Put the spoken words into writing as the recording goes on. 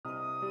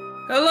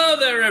Hello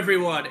there,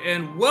 everyone,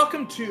 and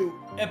welcome to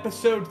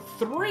episode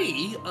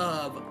 3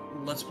 of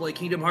Let's Play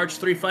Kingdom Hearts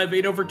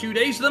 358 over 2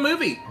 days, the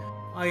movie.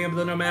 I am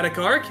the Nomadic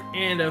Ark,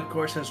 and of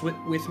course, as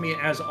with me,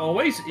 as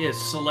always, is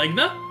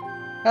Selegna.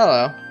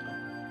 Hello.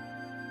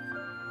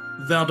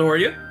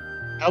 Valdoria.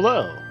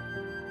 Hello.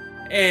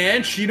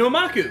 And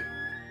Shinomaku.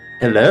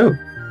 Hello.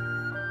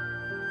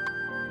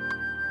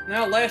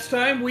 Now, last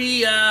time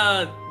we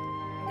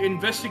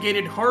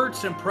investigated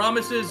hearts and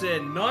promises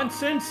and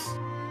nonsense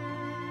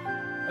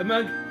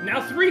among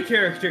now 3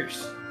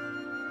 characters.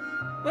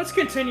 Let's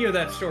continue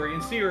that story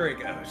and see where it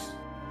goes.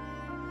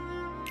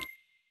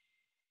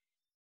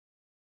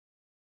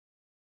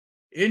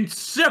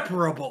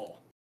 Inseparable.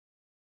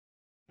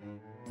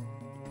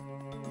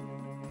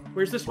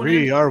 Where's this one?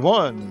 We are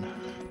one.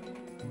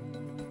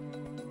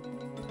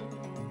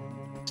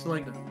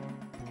 Selegna.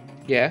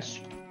 Yes.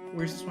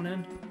 Where's this one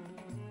end?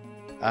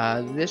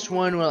 This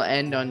one will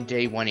end on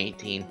day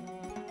 118.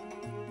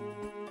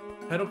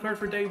 Title card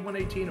for day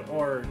 118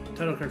 or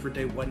title card for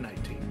day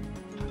 119?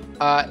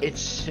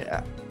 It's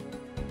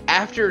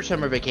after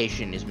summer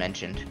vacation is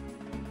mentioned.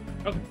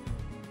 Okay.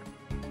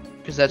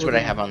 Because that's what I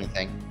have on the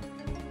thing.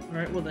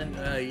 Alright, well then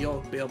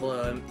you'll be able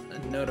to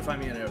notify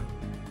me in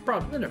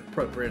an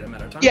appropriate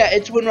amount of time. Yeah,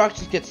 it's when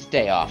Roxas gets his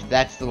day off.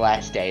 That's the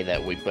last day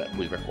that we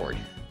record.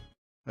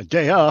 A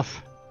day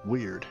off?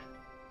 Weird.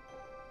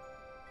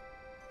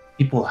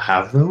 People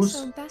have those?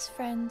 So best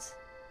friends.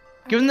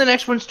 Given the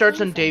next one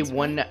starts on day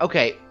 1...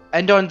 Okay,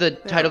 and on the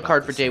title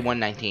card for day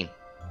 119.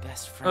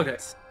 Best friends. Okay.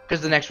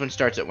 Because the next one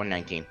starts at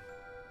 119.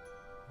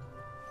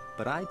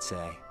 But I'd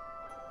say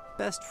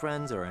best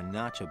friends are a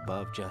notch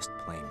above just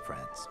plain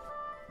friends.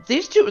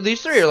 These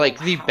three are like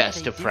the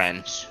best of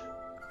friends.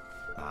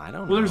 I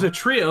don't know. Well, there's a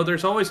trio.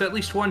 There's always at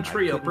least one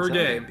trio per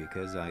day.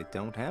 Because I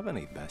don't have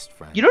any best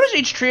friends. You notice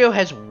each trio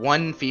has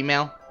 1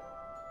 female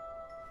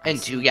and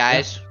 2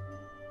 guys?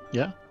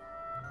 Yeah.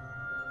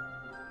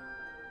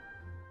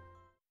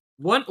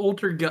 One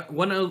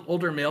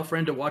older male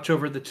friend to watch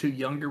over the 2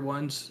 younger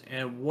ones,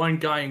 and 1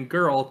 guy and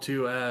girl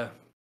to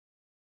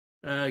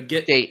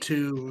get Date.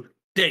 to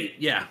date.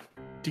 Yeah,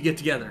 to get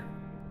together.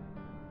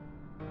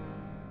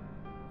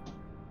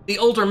 The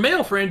older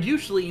male friend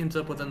usually ends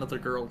up with another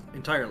girl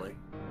entirely.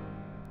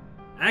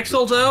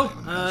 Axel, though,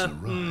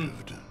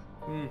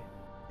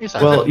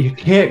 Well, you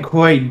can't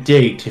quite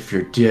date if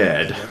you're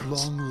dead.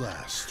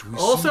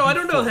 Also, I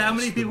don't know how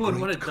many people would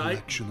want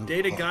to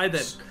date a guy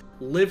that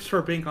lives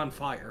for being on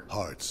fire.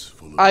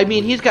 I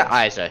mean, he's got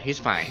Isa. He's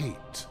fine.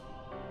 Hate,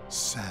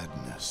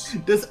 sadness.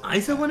 Does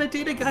Isa want to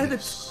date a guy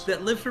that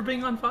lives for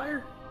being on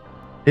fire?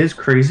 His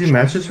crazy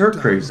matches her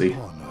crazy.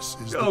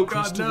 Oh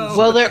God, no.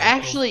 Well, there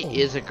actually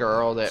is a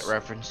girl that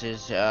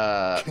references,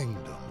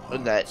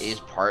 that is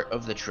part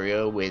of the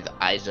trio with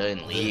Isa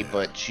and Lee,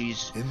 but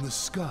she's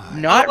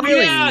not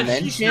really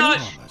mentioned.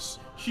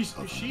 She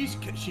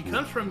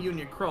comes from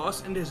Union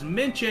Cross and is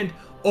mentioned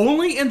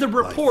only in the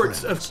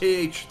reports of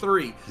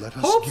KH3.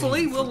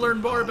 Hopefully, we'll learn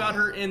more about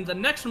her in the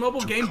next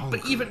mobile game,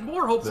 but even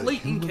more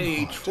hopefully in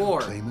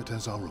KH4. Claim it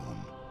as our own.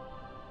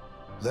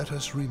 Let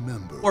us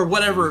remember. Or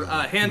whatever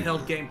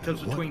handheld game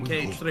comes between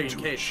KH3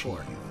 and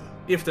KH4.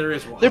 If there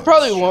is one. There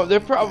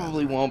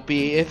probably won't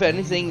be. If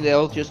anything,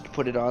 they'll just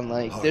put it on,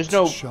 like, there's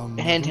no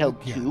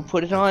handheld to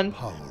put it on,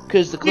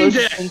 because the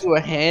closest thing to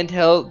a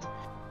handheld,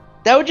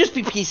 that would just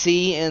be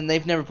PC, and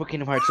they've never put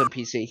Kingdom Hearts on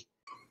PC.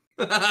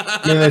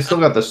 I mean, they still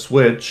got the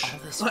Switch.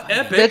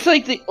 Epic. That's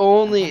like the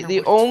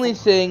only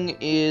thing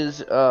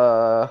is,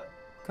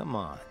 Come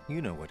on,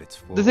 you know what it's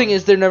for. the thing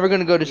is, they're never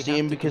gonna go to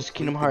Steam because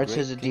Kingdom Hearts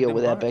has a deal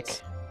with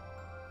Epic.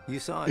 You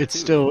saw It's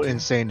still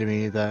insane to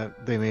me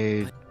that they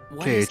made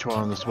KH1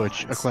 on the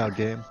Switch a cloud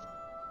game.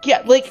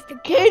 Yeah, like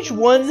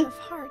KH1, Of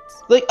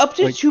hearts. like up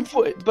to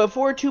Like-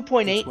 before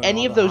 2.8,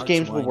 any of those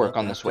games will work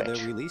on the Switch.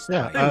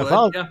 Yeah, They would,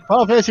 Final yeah.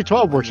 Fantasy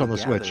 12 works on the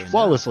Switch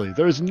flawlessly.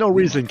 There is no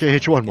reason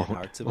KH1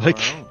 won't. Like,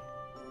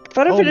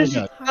 Final Oh my Fantasy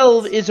God.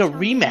 12 is a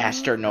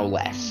remaster, no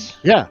less.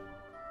 yeah,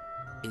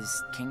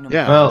 Is Kingdom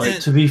Yeah. Well,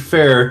 Hearts to be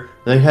fair,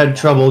 they had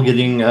trouble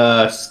getting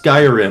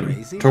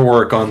Skyrim to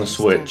work on the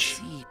Switch.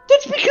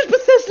 That's because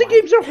Bethesda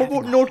games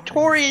are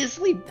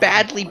notoriously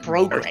badly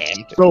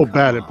programmed. so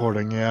bad at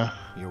porting. Yeah.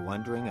 You're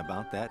wondering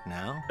about that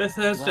now?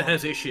 Bethesda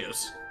has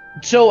issues.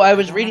 So I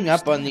was reading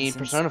up on the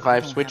Persona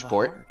 5 Switch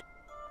port.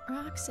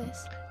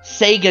 Roxas.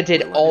 Sega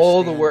did You'll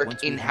all the understand work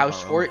once we have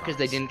in-house our for own it because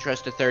they hearts. didn't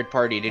trust a third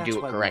party to That's do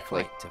it why we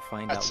correctly. fight to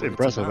find That's out what it's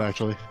impressive, about.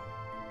 actually.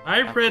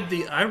 I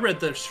read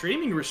the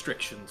streaming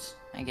restrictions.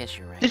 I guess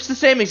you're right. It's the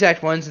same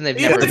exact ones, and they've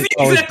Yeah, never. the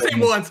always exact same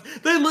been. ones.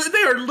 They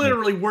are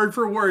literally word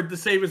for word the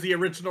same as the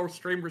original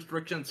stream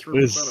restrictions for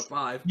It's- Persona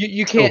 5.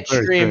 You can't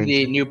very stream strange.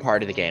 the new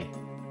part of the game.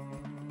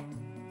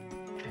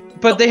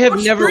 But they have Or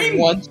never stream.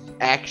 once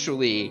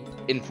actually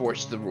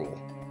enforced the rule.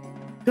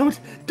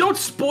 Don't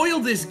spoil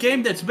this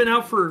game that's been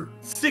out for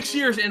 6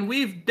 years, and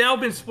we've now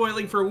been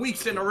spoiling for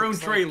weeks in our own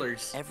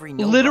trailers. Every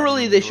Literally,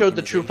 nobody in they the showed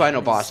the true final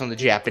organization boss on the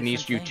is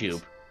Japanese different things.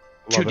 YouTube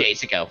 2 Love it.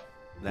 days ago.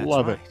 That's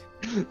Love it.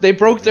 right. They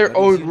broke their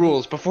own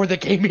rules before the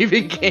game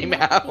even came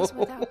out.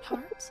 Without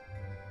hearts?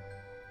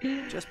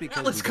 Just because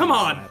Atlas, we come don't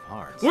all on! have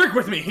hearts Work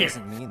with me here.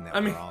 doesn't mean that I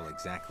mean, we're all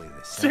exactly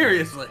the same.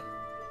 seriously.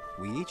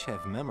 We each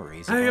have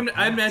memories. I of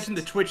our imagine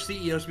the pasts. Twitch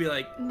CEOs be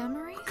like,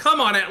 Memories? come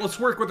on, Atlas,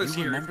 work with us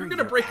You here. If remember you're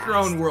gonna your break your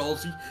own past.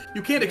 worlds,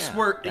 you can't That's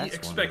one of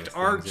expect those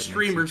our things that makes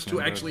streamers each to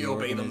member of actually the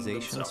obey them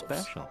organization themselves.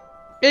 special.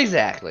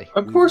 Exactly.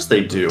 Of course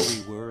they remember do.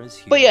 who we were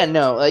as But yeah, humans.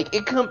 no,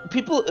 like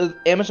people.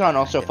 Amazon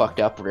also fucked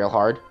up real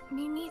hard.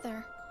 Me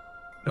neither.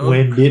 Oh,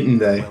 When didn't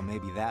they? Well,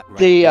 maybe that right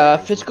The there is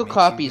what physical makes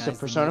you copies of guys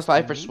the Persona most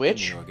 5 for unique in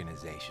Switch the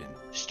organization.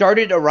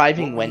 started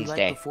arriving What were you like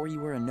Wednesday. before you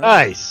were a nobody?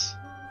 Nice.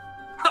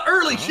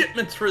 Early Huh?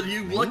 shipments for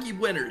you Me? lucky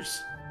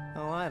winners.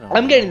 Oh, I don't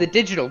I'm know. getting the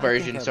digital I think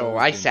version, I've so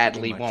always I been pretty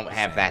sadly much won't the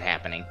have same. that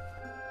happening.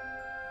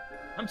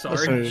 I'm That's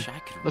sorry. right. Wish I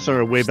could That's our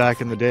remember way stuff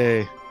back in the like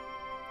day,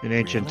 in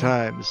ancient Really?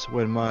 times,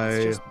 when It's my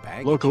just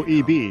baggage, local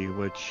you know. EB,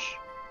 which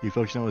you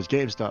folks know as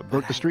GameStop,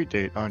 broke the street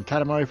date on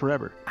Katamari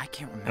Forever. that. I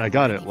can't remember. And I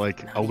got it anything,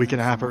 like not a week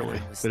and a even half from when early.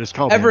 I was- They just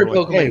called me. Every and were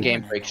like, Pokemon hey,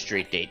 game breaks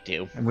street date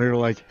too. and we were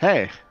like,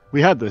 hey,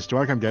 we had this. Do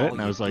I come get it? All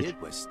And I you was like,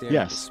 did was stare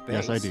yes, into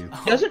yes, I space. do.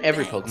 Oh, Doesn't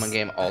every thanks. Pokemon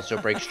game also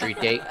break street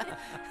date?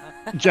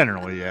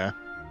 Generally, yeah.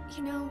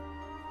 You know,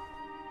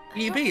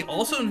 EB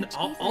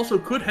also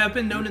could have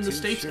been known in the You two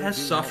States sure as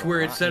do have a software,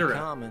 lot in etc.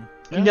 common.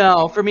 Yeah.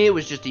 No, for me it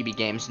was just EB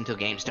Games until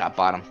GameStop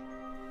bought them.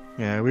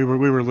 Yeah, we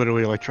were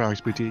literally Electronics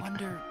I Boutique,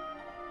 wonder.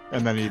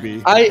 and then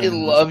EB. I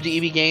and- loved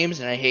EB Games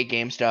and I hate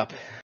GameStop.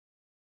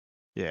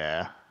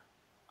 Yeah.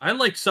 I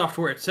like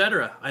software,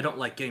 etc. I don't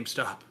like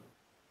GameStop.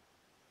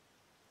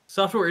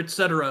 Software,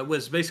 etc.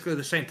 was basically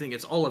the same thing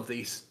as all of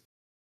these.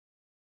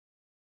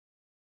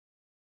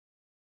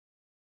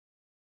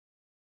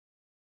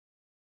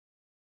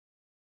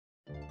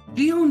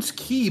 Dion's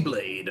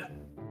Keyblade.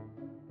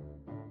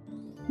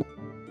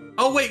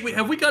 Oh wait,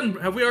 have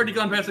we already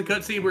gone past the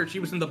cutscene where she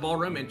was in the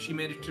ballroom and she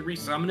managed to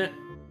resummon it?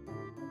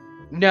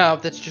 No,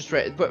 that's just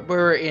right. But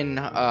we're in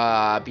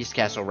Beast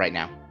Castle right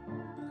now.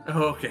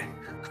 Oh, okay.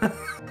 I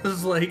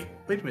was like,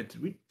 wait a minute,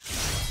 did we?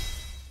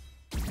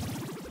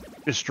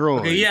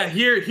 Destroyed. Okay, yeah,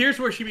 here's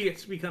where she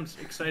becomes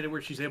excited,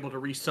 where she's able to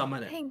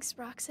resummon it. thanks,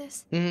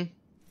 Roxas. Mm-hmm.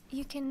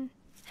 You can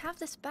have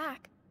this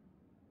back.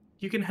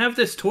 You can have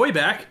this toy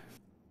back.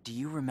 Do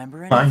you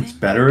remember Mine's anything?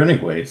 better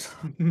anyways.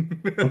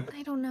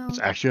 I don't know, It's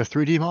actually a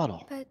 3D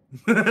model. but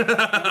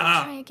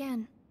I'll try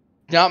again.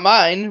 Not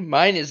mine.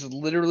 Mine is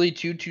literally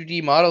two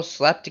 2D models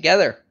slapped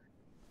together.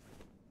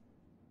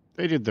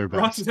 They did their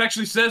best. Roxas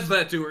actually says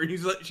that to her.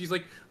 She's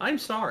like, I'm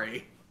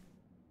sorry.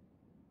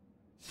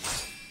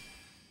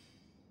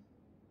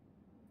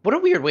 What a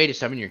weird way to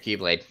summon your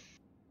Keyblade.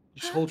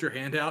 You just hold your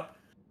hand out.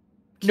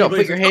 No, Keyblade's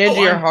put your like, hand "Oh,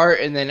 to your I'm-" heart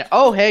and then,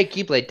 oh hey,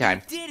 Keyblade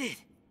time. Did it!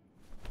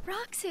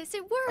 Roxas,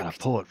 it Gotta worked!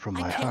 pull it from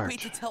I my can't heart. wait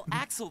to tell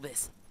Axel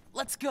this.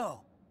 Let's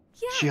go.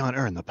 She Yeah,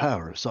 unearned the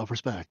power of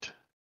self-respect.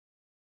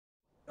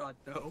 God,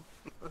 no.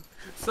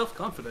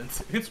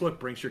 Self-confidence. It's what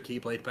brings your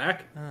Keyblade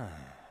back.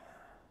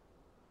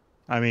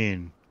 I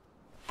mean,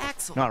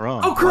 Axel. not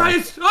wrong. Oh,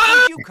 Christ!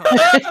 Ah! Where'd you come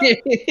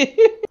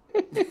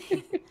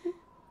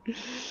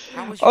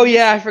How was Oh your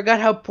yeah, I mission? forgot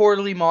how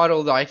poorly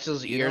modeled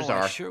Axel's You ears know, I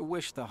are. sure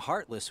wish the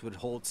Heartless would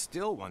hold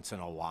still once in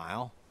a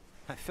while.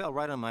 I fell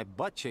right on my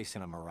butt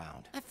chasing him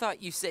around. I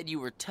thought you said you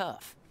were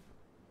tough.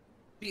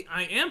 See,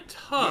 I am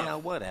tough. Yeah,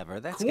 whatever.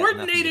 That's got nothing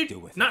to Coordinated, do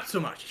with it. not so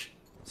much.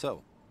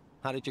 So,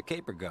 how did your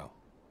caper go?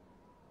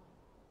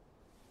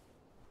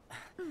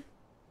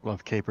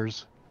 Love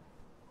capers.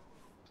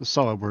 It's a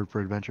solid word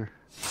for adventure.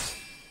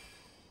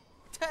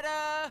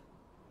 Ta-da!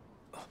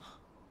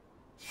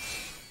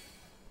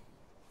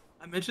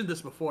 I mentioned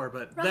this before,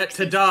 but Roxas,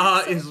 that ta-da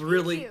that's so is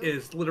really cute.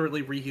 is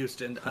literally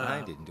reused in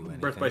I didn't do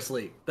Birth by anything.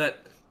 Sleep. That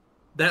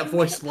You made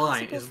voice it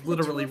line possible is for the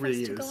literally two of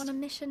us to go on a reused.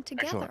 mission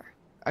together. Excellent.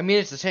 I mean,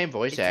 it's the same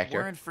voice If it actor.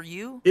 weren't for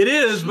you, It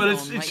is, but Shimon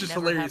it's might just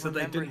never hilarious have that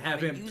they remembered didn't how have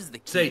to him use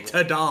the say keyblade.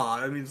 ta-da.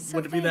 I mean, So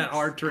would it be that thanks,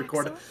 hard to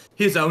record Axel.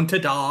 his own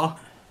ta-da?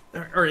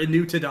 Or a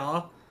new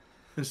ta-da?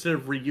 Instead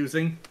of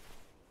reusing?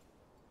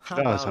 How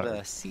That was about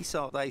hard. sea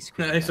salt ice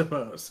cream? I then?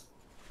 suppose.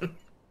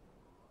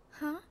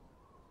 Huh?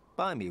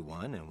 Buy me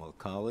one and we'll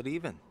call it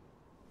even.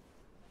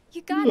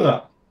 You got it.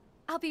 Ugh.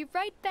 I'll be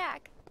right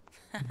back.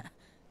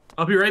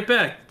 I'll be right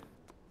back.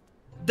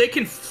 They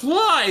can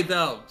fly,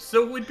 though,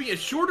 so it would be a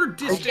shorter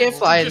They distance. can't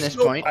fly to in just this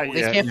go point. forward.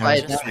 They yeah, can't yeah, fly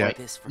at just- this yeah.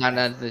 point. Not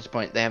at this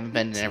point. They haven't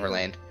been to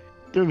Neverland.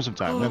 Give him some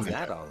time. Oh, then What's they-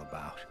 that all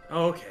about?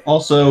 Okay.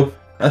 Also,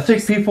 I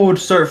think people would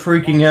start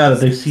freaking out if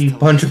they see a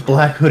bunch of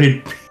black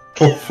hooded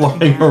people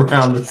flying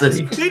around the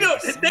city. They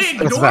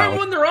ignore them valid.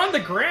 when they're on the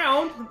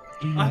ground.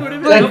 I would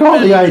have They call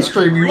the ice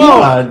cream you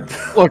want.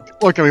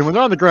 Look, I mean, when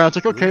they're on the ground,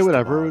 it's like, okay, Least of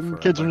whatever. all And for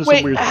kids are a into some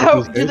Wait, weird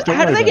how stuff these days. Don't do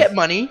worry they about get it.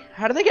 money?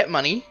 How do they get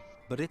money?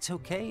 But it's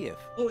okay if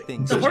Well,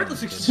 things the turn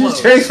Heartless into explode.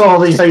 She takes all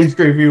the ice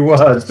cream you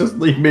want. Just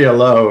leave me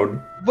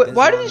alone. But As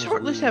why do long these as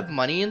Heartless we have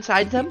money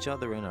inside keep them? each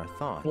other in our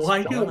thoughts.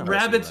 Why do none of us will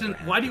rabbits ever and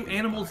have why to do be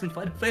animals in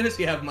alone. Final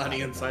Fantasy have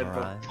money inside them?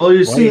 Alright. Well,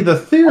 you see, the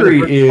theory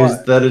why do is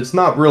they that it's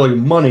not really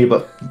money,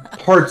 but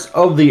parts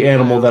of the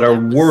animal that are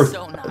That was worth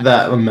so nice.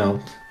 that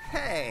amount.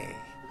 Hey!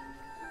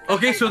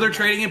 Okay, so they're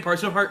trading in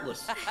parts of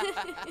Heartless.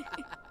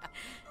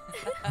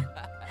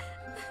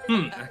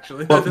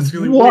 Actually, But that's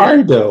really why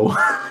weird. though?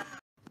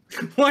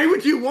 Why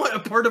would you want a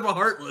part of a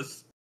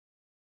Heartless?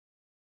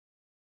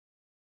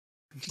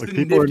 Just Like, a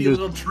people are nifty just-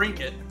 little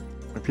trinket.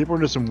 People are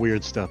into some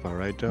weird stuff, all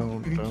right?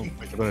 Don't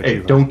think about it Hey,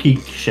 too don't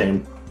kink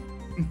shame.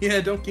 Yeah,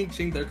 don't kink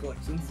shame their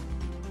collections.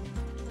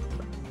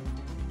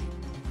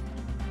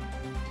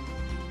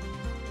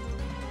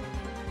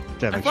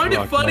 Damn, I it's find it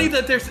rock, funny man.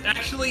 that there's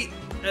actually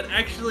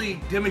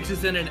Demix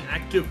is in an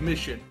active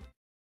mission.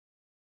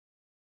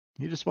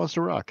 He just wants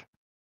to rock.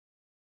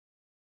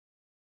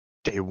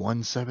 Day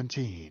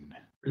 117.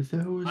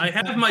 I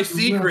have my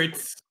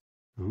secrets.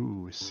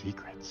 Ooh,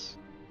 secrets.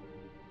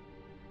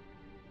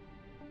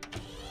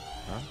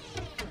 Huh?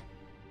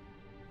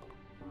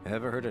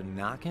 Ever heard of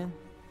knocking?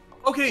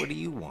 Okay, What do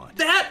you want?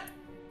 that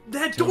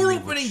Tell door me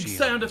what opening Shion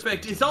sound has been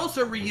effect is doing.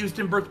 also reused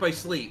in Birth by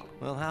Sleep.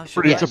 Well, how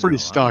should It's I a pretty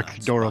know? I'm stock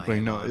not door spying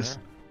opening on noise.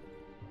 her.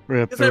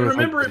 Right up Because I there with,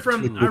 remember like, it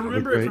from the I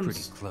remember it from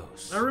Pretty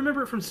close. I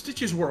remember it from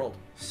Stitch's World.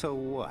 So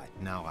what?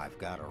 Now I've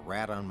got a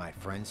rat on my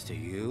friends to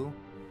you?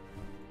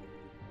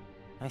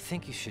 I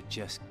think you should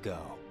just go.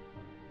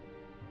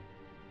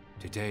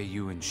 Today,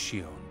 you and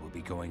Shion will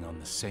be going on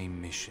the same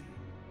mission.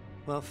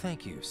 Well,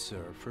 thank you,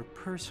 sir, for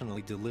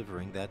personally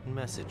delivering that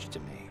message to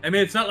me. I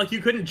mean, it's not like you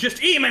couldn't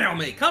just email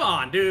me. Come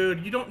on,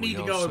 dude. You don't We need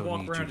to go also and walk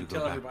need you around to and go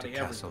tell back everybody to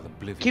Castle everything.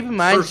 Oblivion. Keep in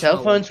mind, cell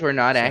Personally. phones were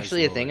not Says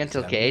actually a Lord thing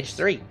until Xemnas.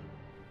 KH3.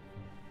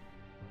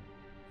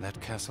 That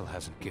castle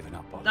hasn't given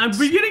up on I'm its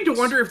beginning to secrets.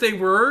 wonder if they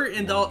were,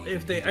 and Won't if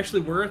even they need to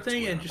actually were a know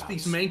thing, its and just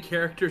these whereabouts. main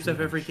characters of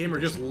every game are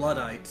just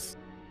Luddites.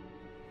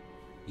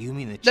 You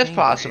mean the That's chamber,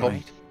 possible.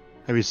 right?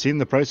 Have you seen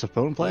the price of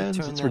phone You plans?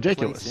 turned It's that place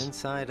ridiculous.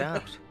 inside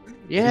out.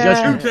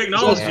 Yeah. New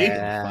technology.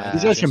 Yeah.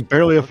 These guys can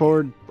barely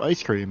afford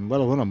ice cream,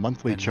 let alone a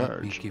monthly And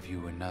let me charge. give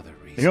you another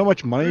reason. You know how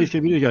much money it's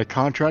gonna be to get a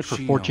contract for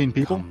Shion 14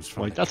 people? comes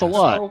from Like, the that's a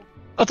castle. lot.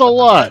 That's a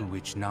lot. To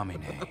which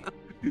Namine can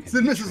be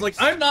Zimnis is like,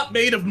 traced. I'm not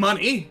made of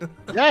money.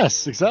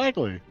 Yes,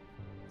 exactly.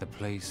 The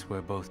place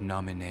where both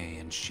Namine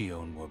and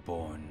Shion were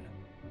born.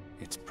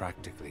 It's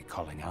practically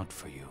calling out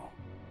for you.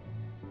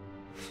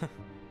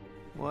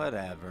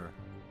 Whatever.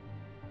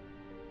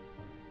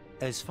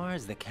 As far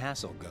as the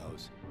castle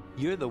goes,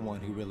 you're the one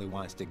who really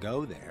wants to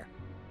go there.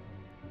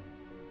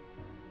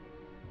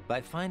 By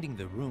finding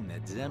the room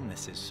that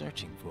Xemnas is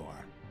searching for,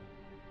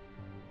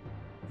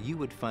 you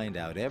would find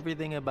out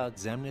everything about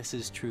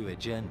Xemnas' true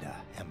agenda,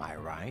 am I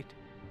right?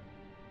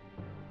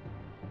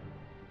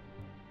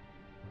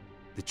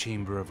 The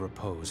Chamber of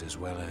Repose as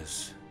well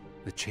as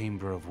the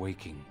Chamber of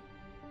Waking.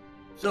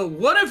 So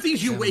one of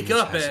these you wake Xemnas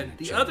up has in, an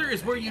the agenda other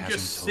is that where he you hasn't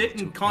just told sit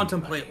to and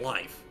contemplate anybody.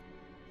 life.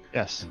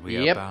 Yes. And we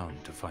Yep. are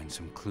bound to find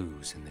some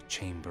clues in the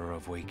Chamber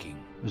of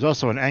Waking. There's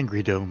also an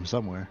angry dome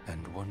somewhere.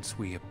 And once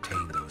we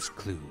obtain those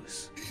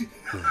clues,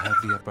 we'll have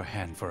the upper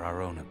hand for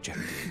our own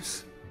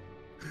objectives.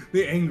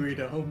 The Angry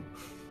Dome.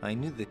 I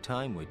knew the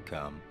time would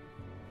come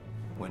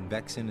when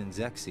Vexen and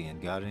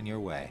Zexion got in your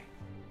way.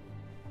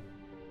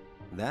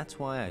 That's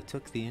why I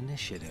took the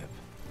initiative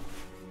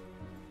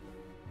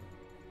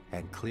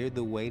and cleared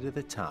the way to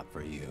the top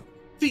for you.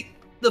 See,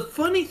 the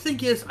funny thing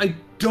is, I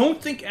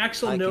don't think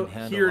Axel I can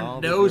handle here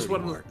all the knows dirty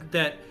what work.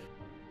 that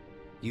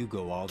You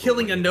go all the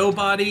killing way a to the top.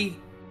 nobody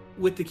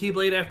with the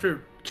Keyblade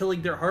after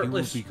killing their We will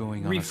Heartless be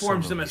going on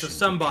reforms a them solo as a mission to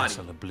somebody.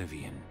 Castle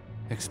Oblivion.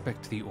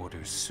 Expect the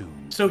orders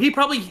soon. So he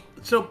probably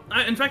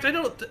in fact I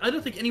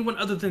don't think anyone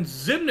other than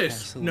Xemnas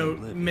Castle may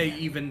Oblivion.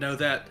 even know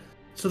that.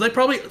 So they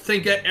probably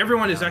think that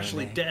everyone is Now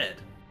actually they- dead.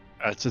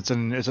 It's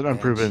an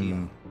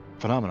unproven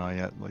phenomenon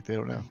yet. Like, they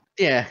don't know.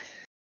 Yeah.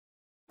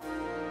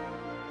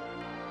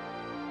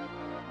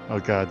 Oh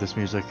god, this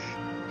music.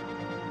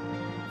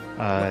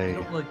 You I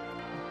don't like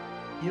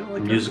The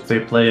music they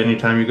play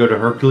anytime you go to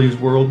Hercules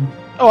World.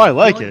 I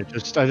like Really?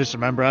 it. I just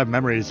remember I have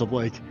memories of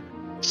like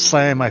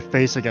slamming my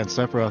face against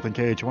Sephiroth in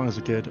KH1 as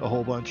a kid a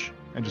whole bunch,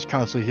 and just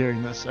constantly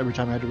hearing this every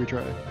time I had to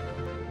retry.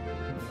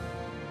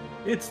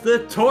 It's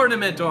the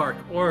tournament arc,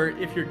 or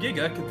if you're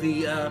Giguk,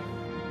 the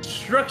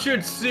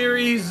structured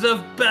series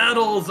of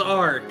battles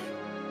arc.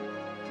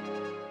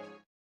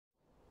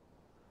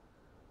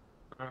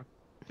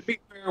 To be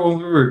fair, when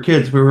we were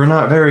kids, we were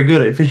not very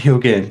good at video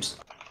games.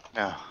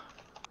 No.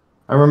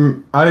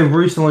 I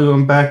recently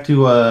went back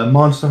to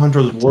Monster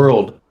Hunter's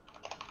World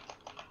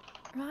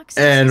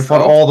and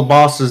fought all the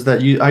bosses that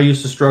I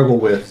used to struggle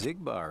with.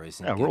 Zigbar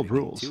isn't Yeah, world giving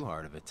you rules. too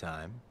hard of a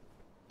time.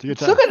 It's a good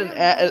Still time.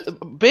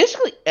 got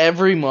basically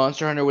every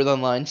Monster Hunter with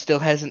online still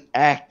has an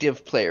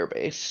active player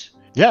base.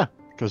 Yeah,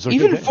 because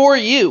Even for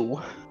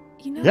you.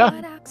 You know Yeah.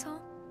 what, Axel?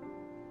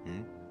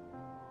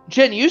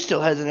 Jen, you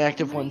still has an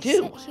active I one might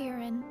too. sit here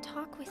and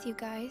talk with you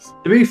guys.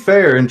 To be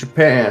fair, in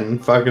Japan,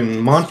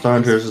 fucking Monster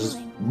Hunters is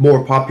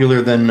more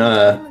popular than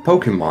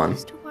Pokemon.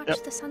 Just to watch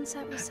Yep. the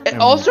sunset with It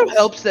someone also else.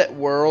 helps that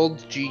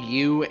World,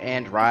 GU,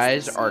 and It's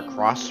Rise the are same when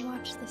cross you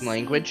watch the sea.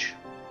 language.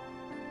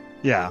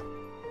 Yeah.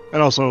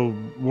 And also,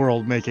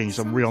 World making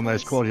some real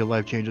nice quality of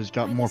life changes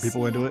got more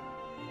people into it.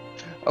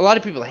 A lot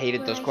of people hated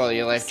Where those I quality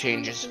hear of the life sound of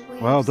changes. the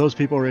waves. Well, those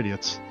people are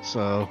idiots,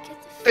 so... I get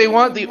the They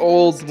want the feeling that I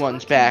old was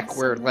ones talking back with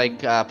where, someone. like,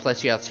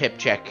 Plesiot's hip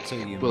check So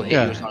you will hit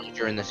Yeah. you as long as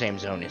you're in the same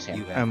zone as You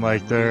him. have And,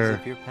 like, memories they're-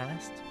 of your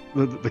past?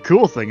 The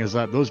cool thing is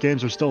that those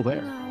games are still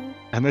there. No,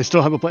 And they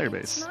still have a player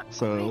It's base. not The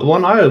So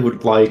one I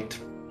would like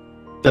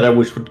that I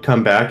wish would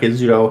come back is,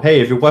 hey,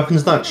 if your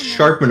weapon's not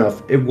sharp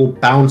enough, it will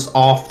bounce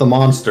off the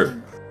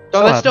monster.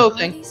 Oh, that's still a Are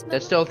thing. these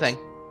That's still a thing.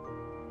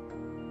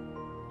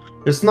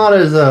 It's not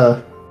as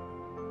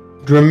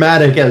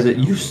dramatic as it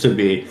used to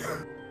be.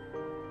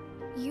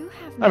 You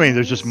have I mean,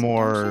 there's just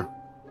memories, don't more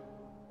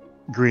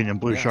green and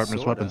blue Yeah,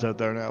 sharpness sorta. weapons out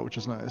there now, which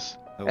is nice.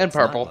 Though And it's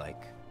not purple.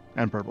 like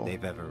And purple.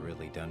 they've ever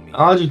really done me.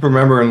 I just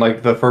remember in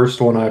like the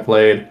first one I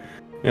played,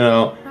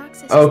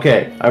 Roxas is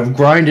okay, not I've made.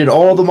 grinded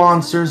all the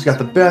monsters, got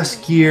the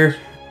best gear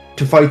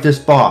to fight this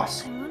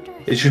boss. I wonder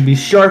if It should be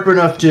sharp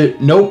enough to...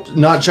 Nope,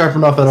 not sharp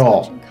enough at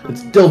all. It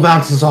still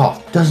bounces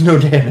off, does no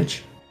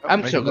damage.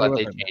 I'm Make so another glad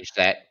they weapon. changed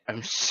that.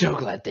 I'm so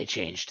glad they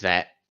changed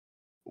that.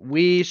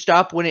 We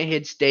stop when it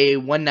hits day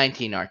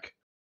 119 arc.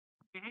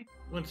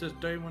 When it says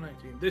day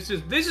 119. This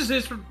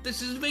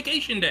is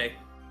vacation day.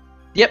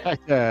 Yep. Heck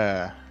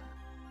yeah.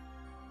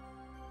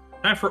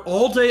 Time for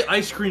all day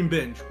ice cream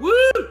binge. Woo!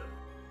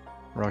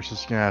 Roxas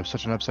is gonna have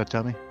such an upset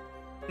tummy.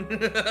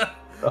 You're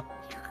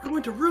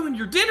going to ruin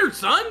your dinner,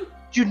 son.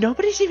 Do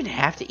nobody's even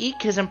have to eat?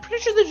 Because I'm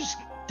pretty sure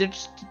they're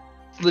just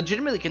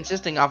legitimately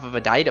consisting off of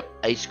a diet of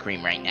ice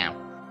cream right now.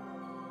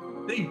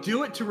 They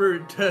do it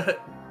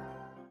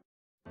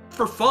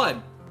for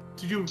fun.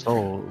 To do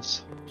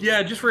Souls.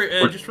 yeah, just for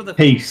the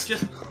taste.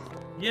 Just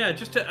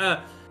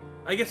to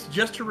I guess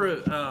just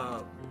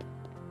to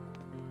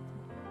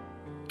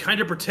kind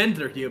of pretend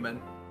they're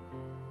human.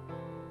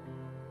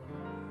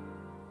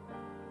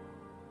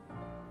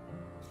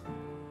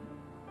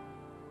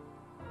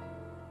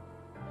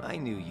 I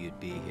knew you'd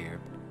be here.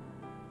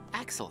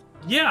 Axel,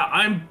 Yeah,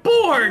 I'm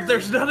bored.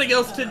 There's nothing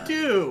else to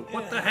do.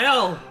 What the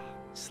hell?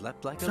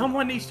 Slept like a...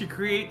 Someone needs to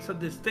create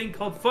this thing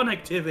called fun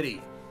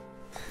activity.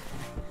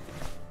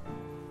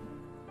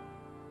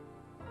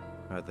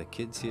 Are the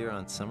kids here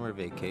on summer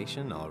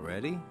vacation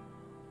already?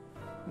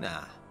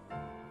 Nah.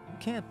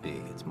 Can't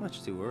be. It's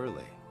much too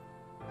early.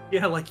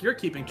 Yeah, like you're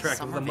keeping track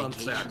Summer of the months,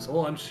 vacation?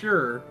 Axel, I'm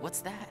sure.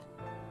 what's that?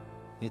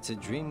 It's a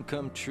dream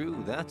come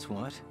true, that's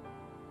what.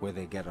 Where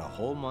they get a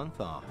whole month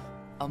off.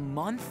 A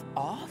month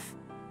off?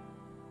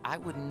 I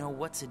wouldn't know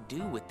what to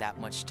do with that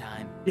much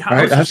time. Yeah, I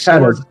Right, was I've just had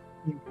bored.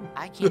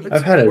 I can't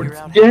I've had a figure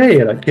out how day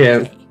to and I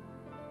can't- day.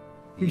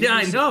 Yeah,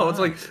 I You'd be know. It's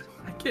like surprised.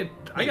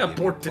 I They got give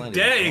you bored plenty of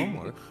today.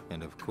 homework,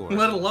 and of course,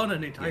 Let alone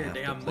an you entire have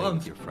to damn play with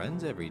month. your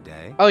friends every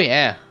day. Oh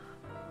yeah.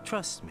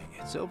 Trust me,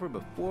 it's over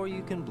before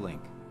you can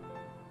blink.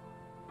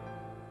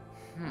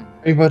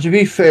 Hey, but to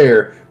be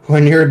fair,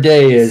 when your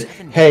day is,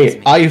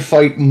 hey, I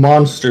fight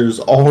monsters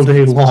all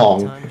day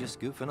long, Time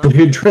just goofing the off.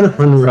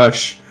 adrenaline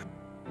rush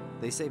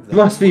They save the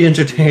must be homework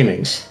for the entertaining.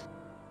 end,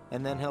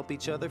 and then help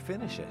each other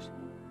finish it.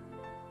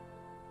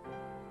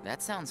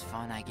 That sounds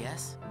fun, I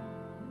guess.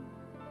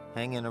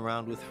 Hanging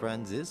around with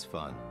friends is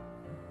fun.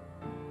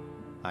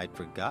 I'd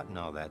forgotten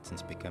all that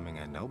since becoming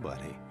a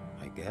nobody,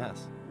 I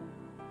guess.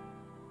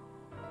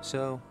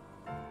 So,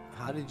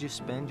 how did you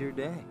spend your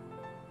day?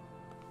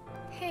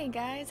 Hey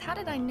guys, how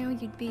did I know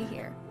you'd be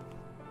here?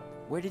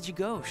 Where did you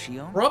go,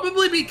 Shion?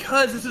 Probably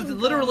because this is I'm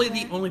literally glad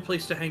the that- only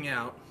place to hang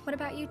out. What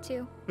about you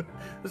two?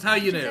 That's how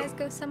you Did you know. guys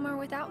go somewhere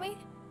without me?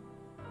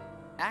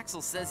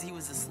 Axel says he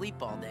was asleep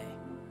all day.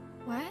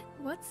 What?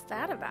 What's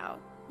that about?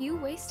 You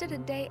wasted a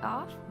day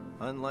off?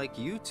 Unlike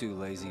you two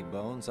lazy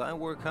bones, I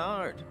work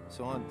hard,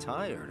 so I'm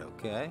tired,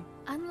 okay?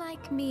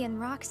 Unlike me and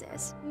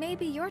Roxas,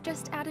 maybe you're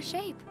just out of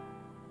shape.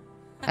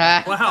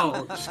 Ah,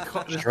 Wow.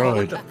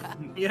 Destroyed.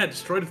 Yeah,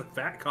 destroyed with a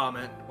fat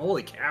comment.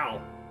 Holy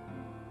cow.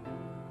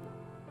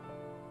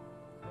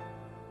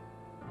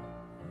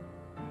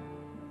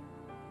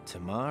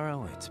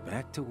 Tomorrow, it's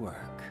back to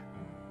work.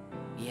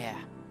 Yeah.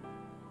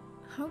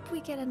 Hope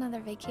we get another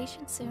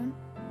vacation soon.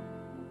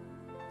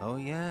 Oh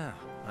yeah,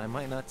 I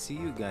might not see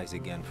you guys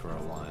again for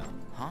a while.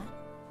 Huh?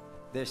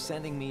 They're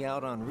sending me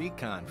out on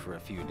recon for a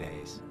few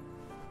days.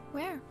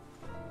 Where?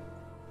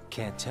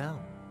 Can't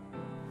tell.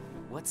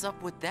 What's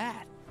up with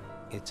that?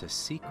 It's a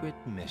secret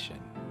mission.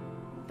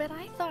 But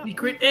I thought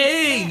Secret we were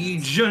A,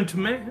 friends.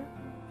 gentlemen.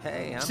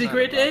 Hey, I'm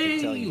Secret not about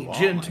to tell you all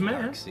agent, my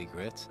man. dark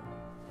secrets.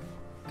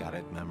 Got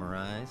it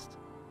memorized?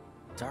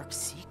 Dark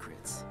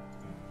secrets.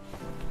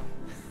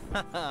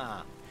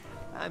 Haha,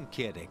 I'm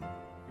kidding.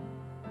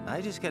 I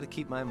just gotta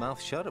keep my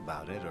mouth shut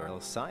about it, or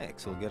else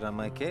Sykes will get on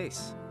my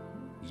case.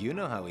 You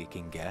know how he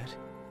can get.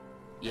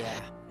 Yeah.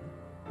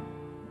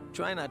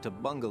 Try not to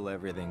bungle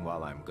everything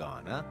while I'm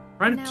gone, huh?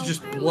 Try Now, to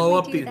just why would blow we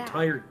up do the that?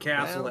 entire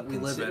castle Well, that we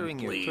live in, considering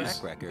your please.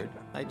 track record,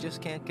 I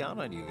just can't count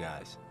on you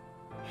guys.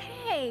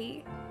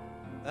 Hey,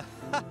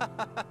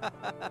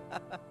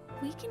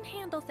 we can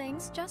handle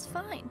things just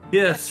fine.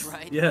 Yes, That's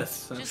right.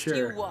 yes, I'm Just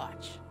sure. you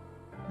watch.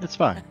 It's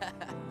fine.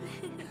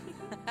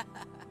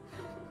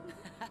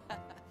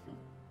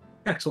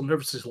 Axel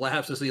nervously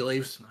laughs as he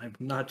leaves. I'm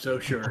not so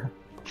sure.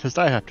 Because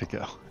I have to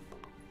go.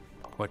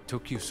 What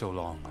took you so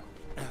long?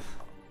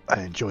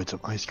 I enjoyed some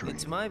ice cream.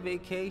 It's my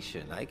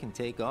vacation. I can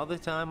take all the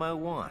time I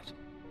want.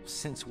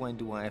 Since when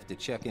do I have to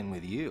check in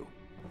with you?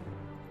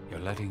 You're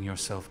letting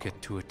yourself get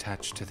too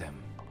attached to them.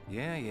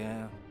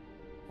 Yeah.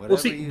 Well,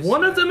 see,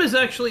 one of them is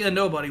actually a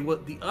nobody.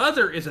 What the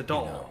other is a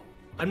doll.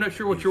 I'm not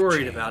sure what you're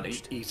worried about,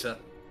 Issa.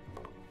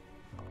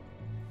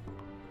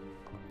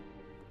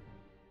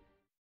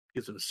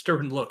 Gives him a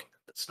stern look.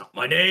 That's not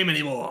my name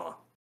anymore.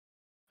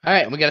 All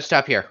right, we gotta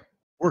stop here.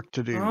 Work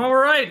to do. All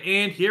right,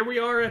 and here we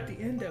are at the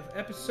end of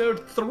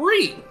episode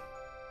 3.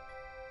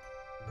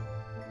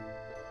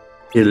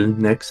 Till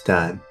next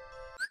time.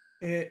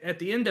 At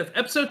the end of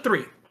episode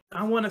 3.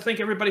 I want to thank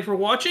everybody for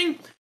watching.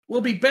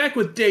 We'll be back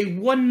with day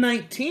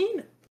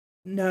 119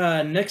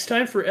 next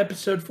time for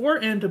episode 4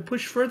 and to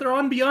push further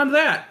on beyond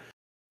that.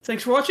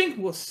 Thanks for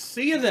watching. We'll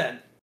see you then.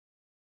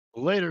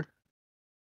 Later.